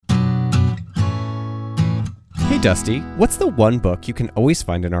Dusty, what's the one book you can always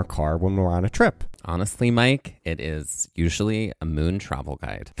find in our car when we're on a trip? Honestly, Mike, it is usually a Moon travel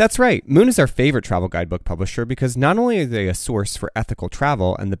guide. That's right. Moon is our favorite travel guidebook publisher because not only are they a source for ethical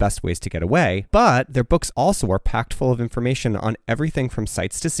travel and the best ways to get away, but their books also are packed full of information on everything from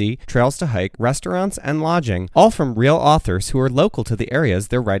sights to see, trails to hike, restaurants, and lodging, all from real authors who are local to the areas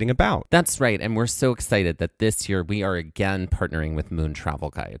they're writing about. That's right, and we're so excited that this year we are again partnering with Moon Travel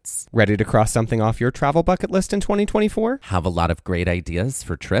Guides. Ready to cross something off your travel bucket list in 2024? Have a lot of great ideas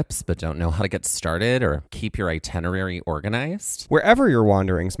for trips, but don't know how to get started or keep your itinerary organized? Wherever your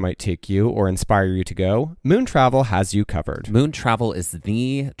wanderings might take you or inspire you to go, Moon Travel has you covered. Moon Travel is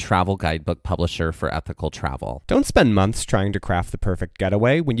the travel guidebook publisher for ethical travel. Don't spend months trying to craft the perfect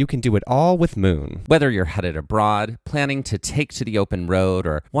getaway when you can do it all with Moon. Whether you're headed abroad, planning to take to the open road,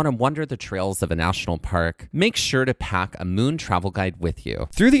 or want to wander the trails of a national park, make sure to pack a Moon travel guide with you.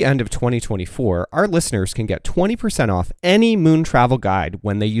 Through the end of 2024, our listeners can get 20% off any Moon travel guide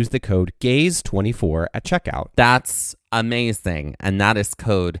when they use the code GAZE24 at checkout. That's amazing. And that is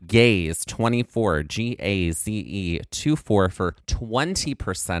code GAZE24, GAZE24 for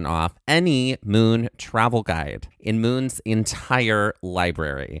 20% off any Moon travel guide in Moon's entire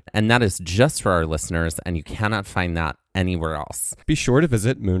library. And that is just for our listeners, and you cannot find that anywhere else. Be sure to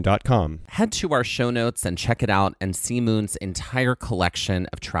visit moon.com. Head to our show notes and check it out and see Moon's entire collection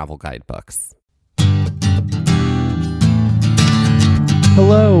of travel guidebooks.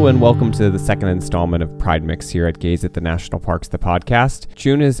 Hello and welcome to the second installment of Pride Mix here at Gaze at the National Parks, the podcast.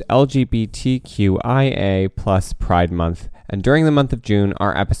 June is LGBTQIA plus Pride Month, and during the month of June,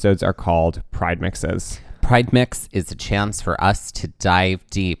 our episodes are called Pride Mixes. Pride Mix is a chance for us to dive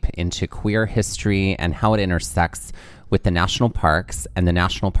deep into queer history and how it intersects with the national parks and the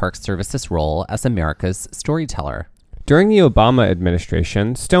National Park Service's role as America's storyteller. During the Obama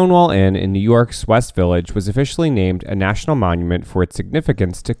administration, Stonewall Inn in New York's West Village was officially named a national monument for its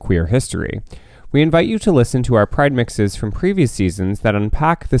significance to queer history. We invite you to listen to our Pride Mixes from previous seasons that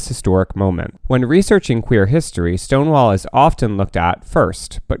unpack this historic moment. When researching queer history, Stonewall is often looked at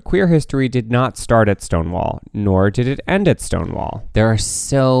first, but queer history did not start at Stonewall, nor did it end at Stonewall. There are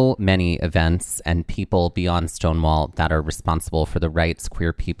so many events and people beyond Stonewall that are responsible for the rights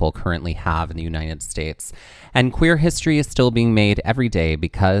queer people currently have in the United States. And queer history is still being made every day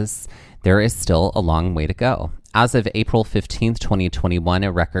because there is still a long way to go. As of April 15th, 2021,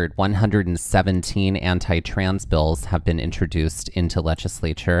 a record 117 anti-trans bills have been introduced into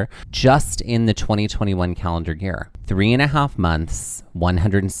legislature just in the 2021 calendar year. 3.5 months,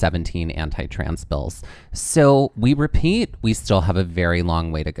 117 anti-trans bills. So we repeat, we still have a very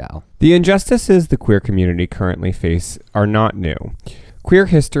long way to go. The injustices the queer community currently face are not new. Queer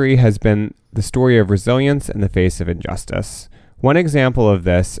history has been the story of resilience in the face of injustice. One example of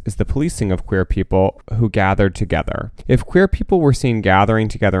this is the policing of queer people who gathered together. If queer people were seen gathering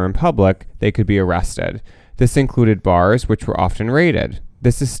together in public, they could be arrested. This included bars, which were often raided.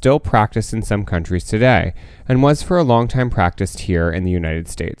 This is still practiced in some countries today, and was for a long time practiced here in the United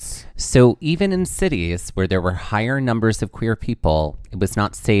States. So even in cities where there were higher numbers of queer people, it was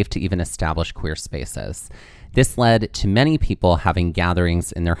not safe to even establish queer spaces. This led to many people having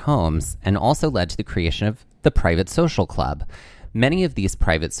gatherings in their homes and also led to the creation of the private social club. Many of these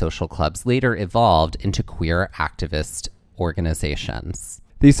private social clubs later evolved into queer activist organizations.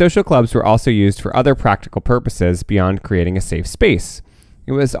 These social clubs were also used for other practical purposes beyond creating a safe space.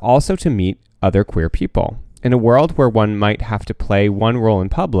 It was also to meet other queer people. In a world where one might have to play one role in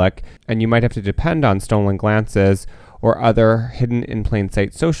public, and you might have to depend on stolen glances or other hidden in plain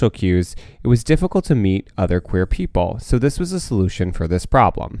sight social cues, it was difficult to meet other queer people. So this was a solution for this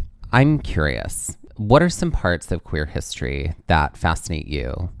problem. I'm curious, what are some parts of queer history that fascinate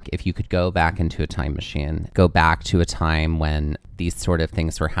you? If you could go back into a time machine, go back to a time when these sort of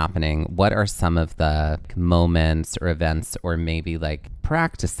things were happening, what are some of the moments or events or maybe like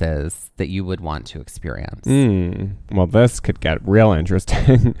practices that you would want to experience? Well, this could get real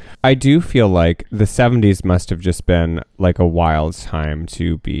interesting. I do feel like the 70s must have just been like a wild time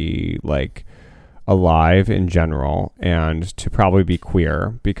to be like alive in general and to probably be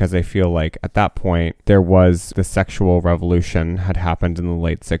queer, because I feel like at that point there was the sexual revolution had happened in the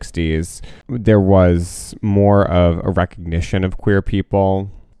late 60s. There was more of a recognition of queer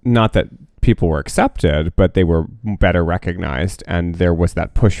people. Not that people were accepted, but they were better recognized, and there was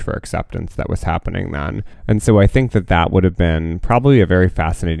that push for acceptance that was happening then. And so I think that that would have been probably a very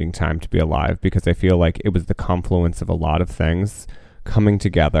fascinating time to be alive, because I feel like it was the confluence of a lot of things coming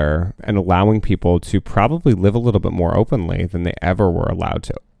together and allowing people to probably live a little bit more openly than they ever were allowed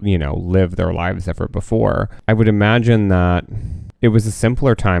to, live their lives ever before. I would imagine that it was a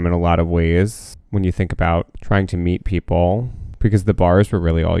simpler time in a lot of ways when you think about trying to meet people, because the bars were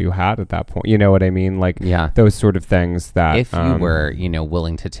really all you had at that point. You know what I mean? Like, those sort of things that... If you were,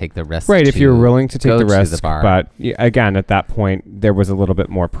 willing to take the risk. Right, if you were willing to take the risk. The bar. But again, at that point, there was a little bit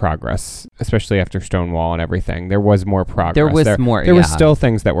more progress, especially after Stonewall and everything. There was more progress. There was more, There was still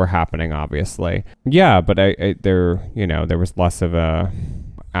things that were happening, obviously. Yeah, but there was less of a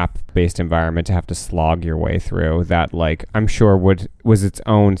app-based environment to have to slog your way through that, like, I'm sure was its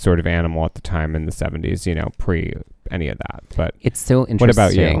own sort of animal at the time in the 70s, pre any of that. But it's so interesting. What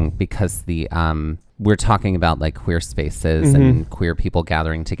about you? Because the we're talking about like queer spaces and queer people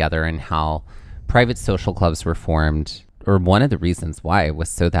gathering together, and how private social clubs were formed, or one of the reasons why was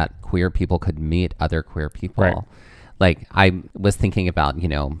so that queer people could meet other queer people. Right. Like, I was thinking about,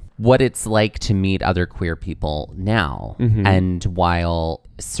 what it's like to meet other queer people now. And while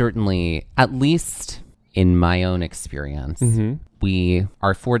certainly, at least in my own experience, we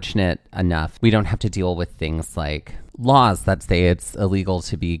are fortunate enough, we don't have to deal with things like laws that say it's illegal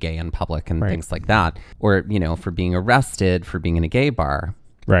to be gay in public and things like that. Or, for being arrested for being in a gay bar.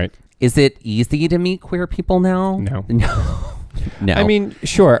 Right. Is it easy to meet queer people now? No. No. I mean,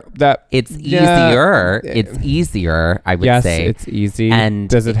 sure, that it's easier. It's easier, I would say. Yes, it's easy. And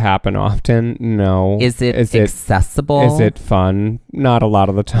does it happen often? No. Is it accessible? Is it fun? Not a lot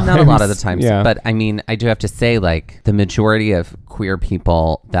of the time. Not a lot of the times. Yeah. But I mean, I do have to say, like, the majority of queer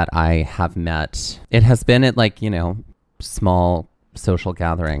people that I have met, it has been at, like, small social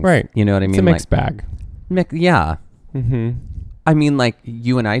gatherings. Right. You know what I mean? It's a mixed bag. Yeah. Mm-hmm. I mean, like,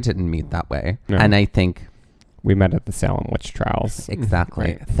 you and I didn't meet that way. No. And I think... We met at the Salem witch trials. Exactly.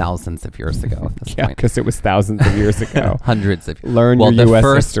 Right. Thousands of years ago at this point. Yeah, because it was thousands of years ago. Hundreds of years. Learn your U.S.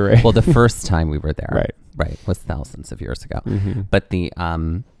 history. Well, the first time we were there. Right. Was thousands of years ago. But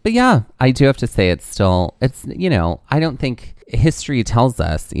but yeah, I do have to say it's I don't think history tells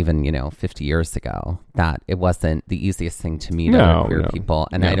us even, 50 years ago that it wasn't the easiest thing to meet other queer people.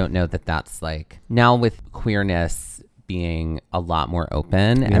 And I don't know that that's like, now with queerness being a lot more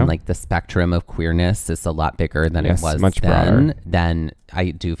open and like the spectrum of queerness is a lot bigger than it was much then. Broader. Then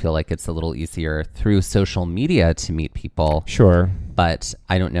I do feel like it's a little easier through social media to meet people. Sure. But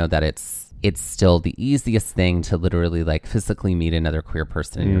I don't know that it's still the easiest thing to literally like physically meet another queer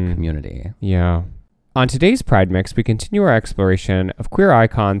person in your community. Yeah. On today's Pride Mix, we continue our exploration of queer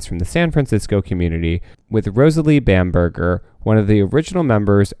icons from the San Francisco community with Rosalie Bamberger, one of the original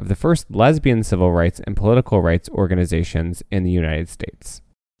members of the first lesbian civil rights and political rights organizations in the United States.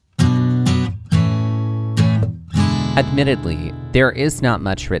 Admittedly, there is not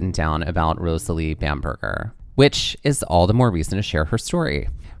much written down about Rosalie Bamberger, which is all the more reason to share her story.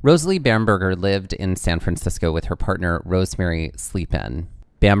 Rosalie Bamberger lived in San Francisco with her partner, Rosemary Sleepin.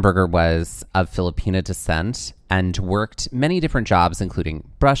 Bamberger was of Filipino descent and worked many different jobs, including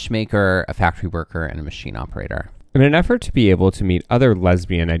brush maker, a factory worker, and a machine operator. In an effort to be able to meet other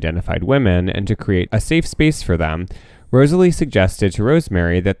lesbian-identified women and to create a safe space for them, Rosalie suggested to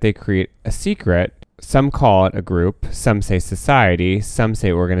Rosemary that they create a secret, some call it a group, some say society, some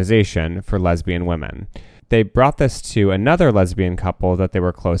say organization, for lesbian women. They brought this to another lesbian couple that they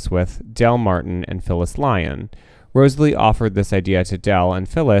were close with, Dell Martin and Phyllis Lyon. Rosalie offered this idea to Dell and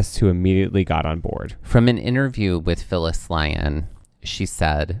Phyllis, who immediately got on board. From an interview with Phyllis Lyon, she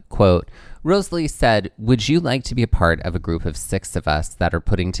said, quote, Rosalie said, "Would you like to be a part of a group of 6 of us that are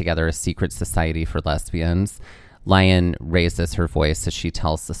putting together a secret society for lesbians?" Lyon raises her voice as she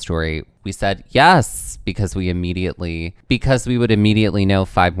tells the story. "We said yes, because we would immediately know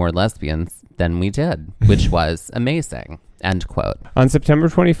 5 more lesbians than we did, which was amazing." End quote. On September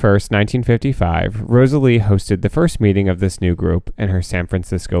 21st, 1955, Rosalie hosted the first meeting of this new group in her San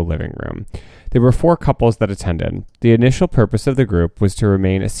Francisco living room. There were 4 couples that attended. The initial purpose of the group was to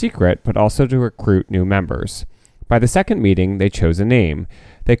remain a secret, but also to recruit new members. By the second meeting, they chose a name.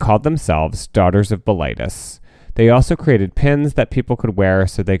 They called themselves Daughters of Bilitis. They also created pins that people could wear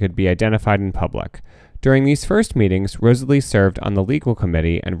so they could be identified in public. During these first meetings, Rosalie served on the legal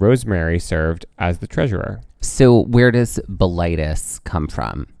committee and Rosemary served as the treasurer. So where does Bilitis come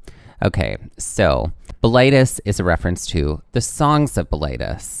from? Okay, so Bilitis is a reference to the songs of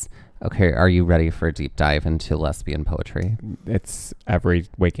Bilitis. Okay, are you ready for a deep dive into lesbian poetry? It's every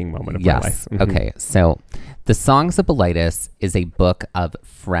waking moment of my life. Yes. Okay, so The Songs of Bilitis is a book of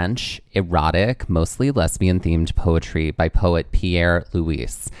French, erotic, mostly lesbian-themed poetry by poet Pierre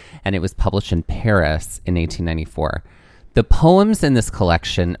Louis, and it was published in Paris in 1894. The poems in this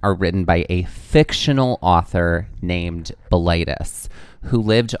collection are written by a fictional author named Bilitis, who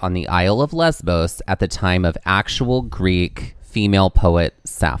lived on the Isle of Lesbos at the time of actual Greek female poet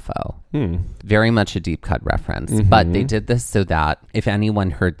Sappho. Very much a deep cut reference. But they did this so that if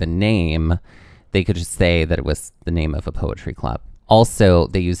anyone heard the name, they could just say that it was the name of a poetry club. Also,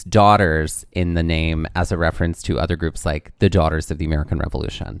 they used daughters in the name as a reference to other groups like the Daughters of the American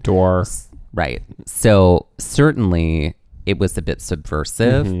Revolution. Right. So certainly it was a bit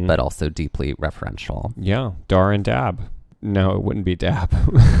subversive, but also deeply referential. Yeah. Dar and Dab. No, it wouldn't be Dab.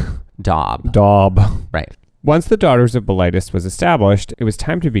 Daub. Right. Once the Daughters of Bilitis was established, it was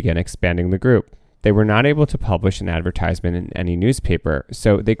time to begin expanding the group. They were not able to publish an advertisement in any newspaper,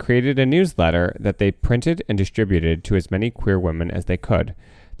 so they created a newsletter that they printed and distributed to as many queer women as they could.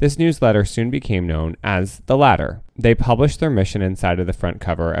 This newsletter soon became known as The Ladder. They published their mission inside of the front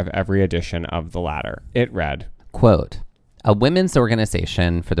cover of every edition of The Ladder. It read, quote, "A women's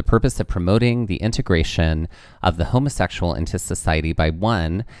organization for the purpose of promoting the integration of the homosexual into society by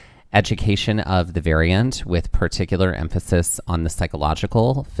 1, education of the variant with particular emphasis on the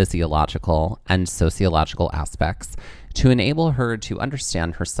psychological, physiological, and sociological aspects to enable her to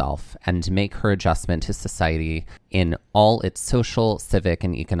understand herself and make her adjustment to society in all its social, civic,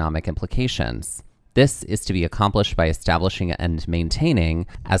 and economic implications. This is to be accomplished by establishing and maintaining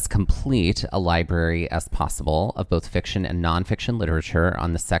as complete a library as possible of both fiction and nonfiction literature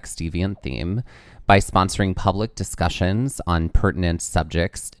on the sex deviant theme, by sponsoring public discussions on pertinent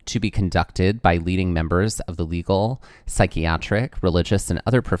subjects to be conducted by leading members of the legal, psychiatric, religious, and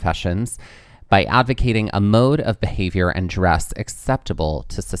other professions, by advocating a mode of behavior and dress acceptable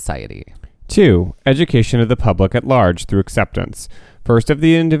to society." 2. Education of the public at large through acceptance. First of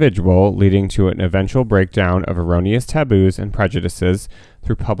the individual, leading to an eventual breakdown of erroneous taboos and prejudices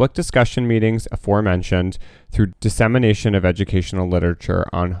through public discussion meetings aforementioned, through dissemination of educational literature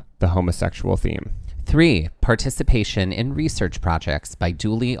on the homosexual theme. 3. Participation in research projects by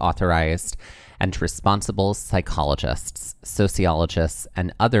duly authorized and responsible psychologists, sociologists,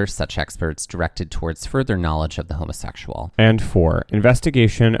 and other such experts directed towards further knowledge of the homosexual. And 4.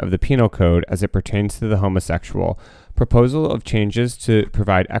 Investigation of the penal code as it pertains to the homosexual. Proposal of changes to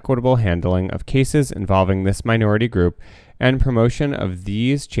provide equitable handling of cases involving this minority group, and promotion of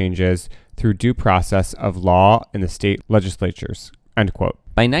these changes through due process of law in the state legislatures. End quote.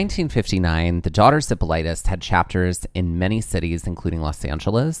 By 1959, the Daughters of Bilitis had chapters in many cities, including Los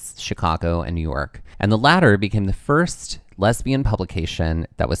Angeles, Chicago, and New York. And the latter became the first lesbian publication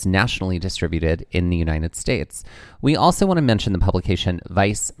that was nationally distributed in the United States. We also want to mention the publication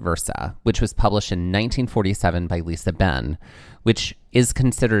Vice Versa, which was published in 1947 by Lisa Benn, which is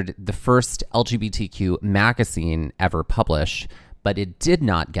considered the first LGBTQ magazine ever published, but it did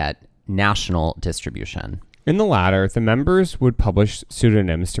not get national distribution. In the latter, the members would publish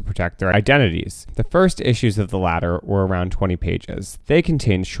pseudonyms to protect their identities. The first issues of the latter were around 20 pages. They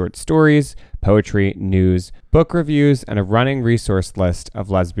contained short stories, poetry, news, book reviews, and a running resource list of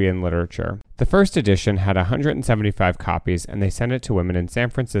lesbian literature. The first edition had 175 copies, and they sent it to women in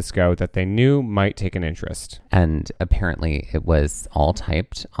San Francisco that they knew might take an interest. And apparently it was all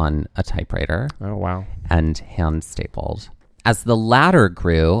typed on a typewriter. Oh, wow. And hand stapled. As the latter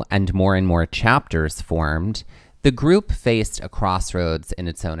grew and more chapters formed, the group faced a crossroads in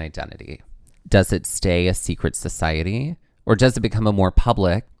its own identity. Does it stay a secret society, or does it become a more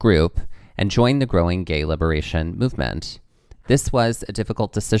public group and join the growing gay liberation movement? This was a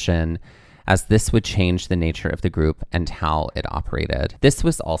difficult decision, as this would change the nature of the group and how it operated. This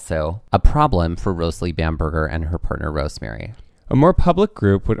was also a problem for Rosalie Bamberger and her partner Rosemary. A more public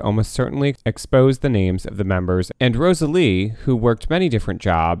group would almost certainly expose the names of the members, and Rosalie, who worked many different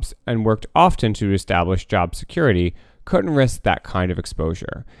jobs and worked often to establish job security, couldn't risk that kind of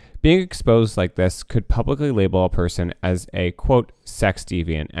exposure. Being exposed like this could publicly label a person as a, quote, sex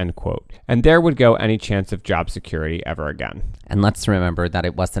deviant, end quote, and there would go any chance of job security ever again. And let's remember that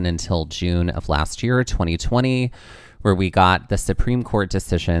it wasn't until June of last year, 2020, where we got the Supreme Court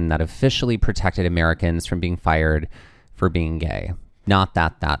decision that officially protected Americans from being fired for being gay. Not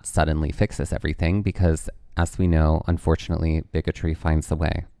that that suddenly fixes everything, because as we know, unfortunately, bigotry finds a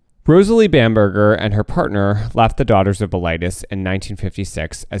way. Rosalie Bamberger and her partner left the Daughters of Bilitis in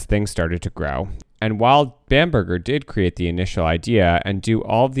 1956 as things started to grow. And while Bamberger did create the initial idea and do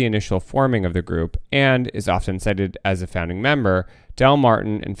all of the initial forming of the group, and is often cited as a founding member, Del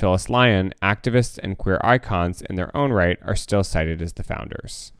Martin and Phyllis Lyon, activists and queer icons in their own right, are still cited as the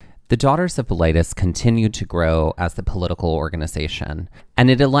founders. The Daughters of Bilitis continued to grow as a political organization, and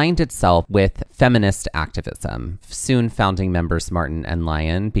it aligned itself with feminist activism. Soon, founding members Martin and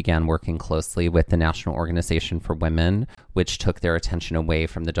Lyon began working closely with the National Organization for Women, which took their attention away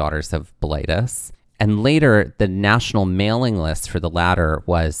from the Daughters of Bilitis. And later, the national mailing list for the latter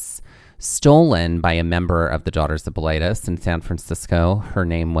was stolen by a member of the Daughters of Bilitis in San Francisco. Her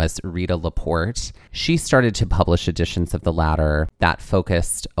name was Rita Laporte. She started to publish editions of the ladder that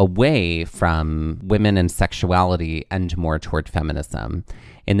focused away from women and sexuality and more toward feminism.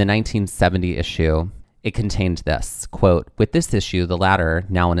 In the 1970 issue, it contained this, quote, "With this issue, the ladder,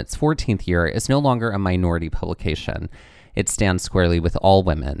 now in its 14th year, is no longer a minority publication. It stands squarely with all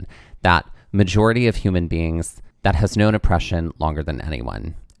women, that majority of human beings that has known oppression longer than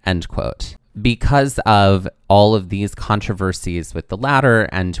anyone," end quote. Because of all of these controversies with the ladder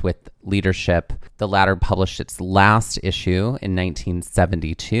and with leadership, the ladder published its last issue in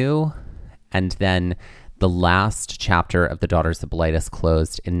 1972, and then the last chapter of the Daughters of Bilitis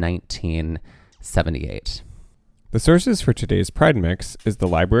closed in 1978. The sources for today's Pride Mix is the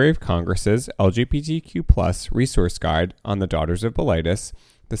Library of Congress's LGBTQ+ resource guide on the Daughters of Bilitis,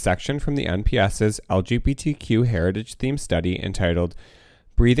 the section from the NPS's LGBTQ heritage theme study entitled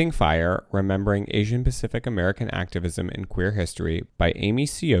Breathing Fire, Remembering Asian Pacific American Activism in Queer History by Amy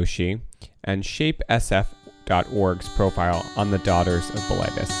Tsuyoshi, and ShapeSF.org's profile on the Daughters of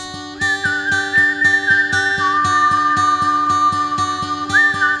Bilitis.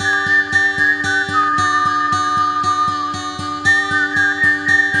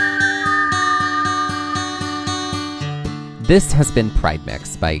 This has been Pride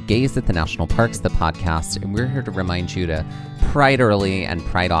Mix by Gays at the National Parks, the podcast, and we're here to remind you to pride early and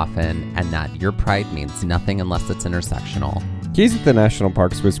pride often, and that your pride means nothing unless it's intersectional. Gays at the National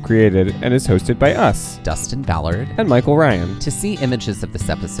Parks was created and is hosted by us, Dustin Ballard and Michael Ryan. To see images of this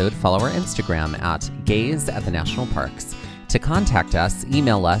episode, follow our Instagram at Gays at the National Parks. To contact us,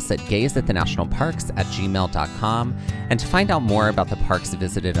 email us at gaysatthenationalparks@gmail.com. And to find out more about the parks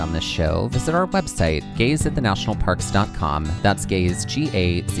visited on this show, visit our website, gaysatthenationalparks.com. That's gays,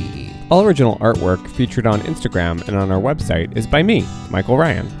 G-A-Z-E. All original artwork featured on Instagram and on our website is by me, Michael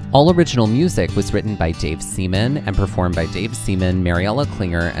Ryan. All original music was written by Dave Seaman and performed by Dave Seaman, Mariella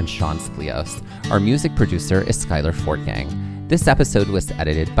Klinger, and Sean Sklios. Our music producer is Skylar Fortgang. This episode was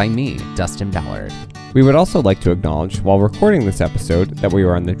edited by me, Dustin Ballard. We would also like to acknowledge, while recording this episode, that we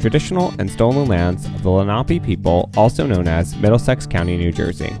are on the traditional and stolen lands of the Lenape people, also known as Middlesex County, New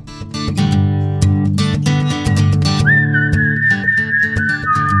Jersey.